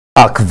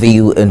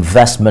Arkview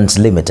Investments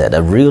Limited,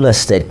 a real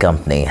estate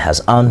company,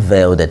 has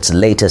unveiled its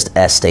latest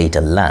estate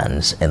and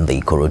lands in the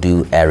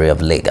Ikorodu area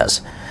of Lagos.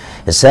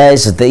 It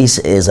says this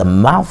is a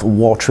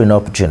mouth-watering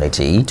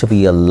opportunity to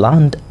be a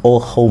land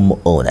or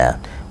home owner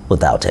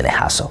without any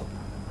hassle.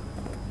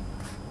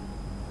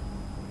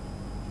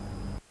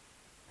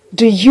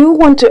 Do you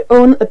want to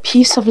own a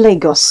piece of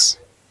Lagos?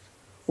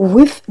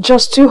 With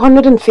just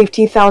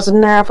 250,000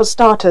 naira for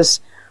starters,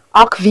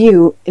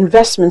 Arkview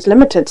Investments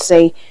Limited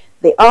say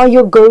they are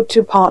your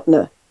go-to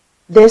partner.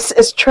 This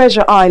is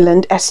Treasure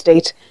Island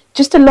Estate,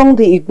 just along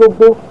the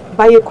Igbogbo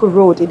Bayeiku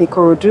Road in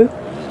Ikorodu,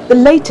 the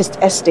latest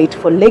estate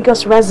for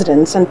Lagos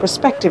residents and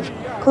prospective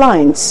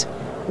clients,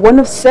 one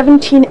of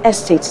 17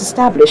 estates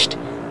established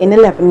in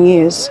 11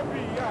 years.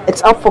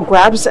 It's up for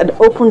grabs and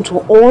open to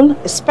all,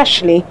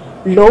 especially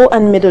low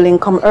and middle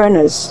income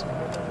earners.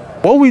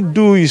 What we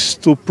do is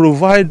to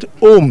provide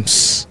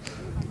homes,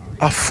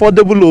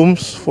 affordable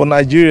homes for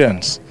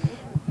Nigerians,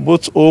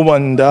 both home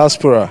and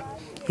diaspora.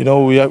 You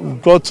know,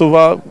 we've got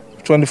over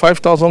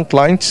 25,000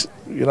 clients,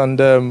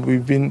 and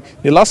we've been,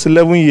 the last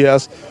 11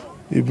 years,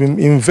 we've been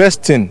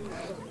investing.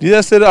 This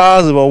estate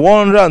has about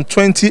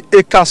 120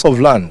 acres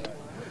of land.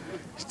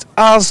 It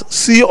has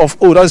C of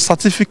O, that's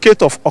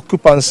certificate of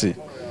occupancy.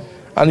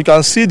 And you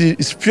can see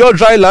it's pure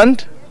dry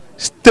land,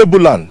 stable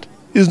land.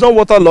 It's not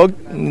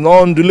waterlogged,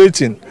 not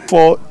undulating.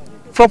 For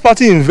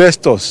property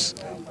investors,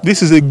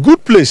 this is a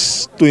good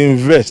place to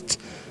invest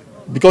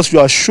because you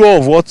are sure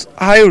of what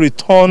high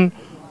return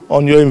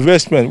on your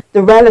investment.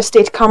 The real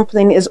estate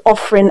company is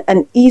offering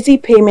an easy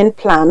payment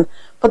plan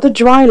for the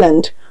dry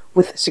land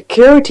with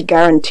security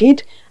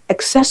guaranteed,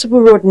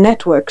 accessible road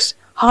networks,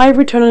 high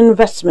return on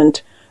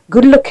investment,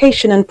 good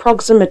location and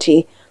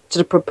proximity to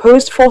the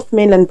proposed 4th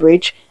mainland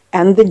bridge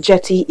and the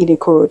jetty in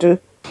Ikorodu.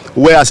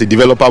 Where as a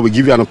developer we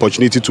give you an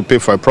opportunity to pay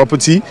for a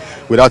property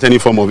without any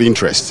form of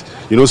interest.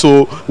 You know,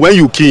 so when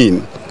you key in,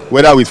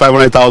 whether with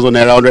 500,000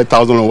 naira,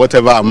 100,000 or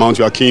whatever amount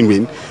you are keying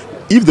in,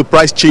 if the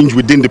price change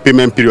within the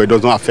payment period, it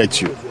does not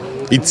affect you.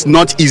 It's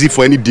not easy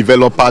for any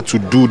developer to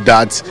do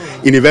that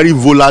in a very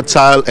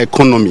volatile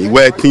economy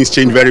where things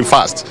change very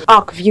fast.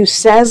 Arkview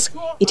says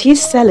it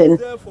is selling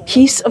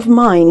peace of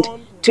mind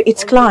to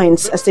its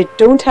clients as they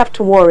don't have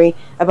to worry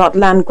about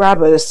land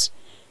grabbers.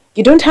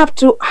 You don't have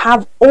to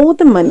have all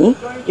the money.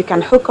 You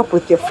can hook up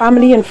with your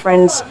family and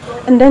friends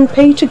and then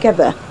pay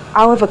together,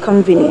 however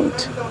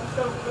convenient.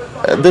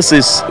 This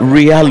is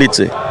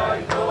reality.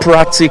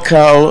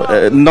 Practical,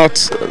 not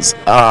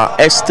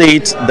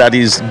estate that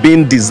is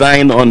being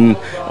designed on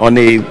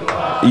a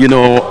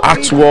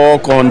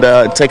artwork, on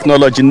the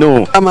technology.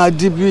 No. I'm a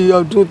DB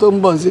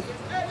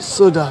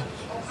sold out.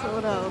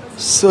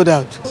 Sold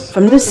out.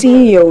 From the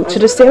CEO to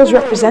the sales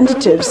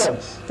representatives,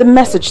 the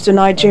message to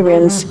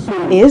Nigerians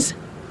is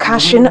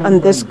cash in on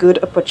this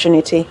good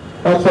opportunity.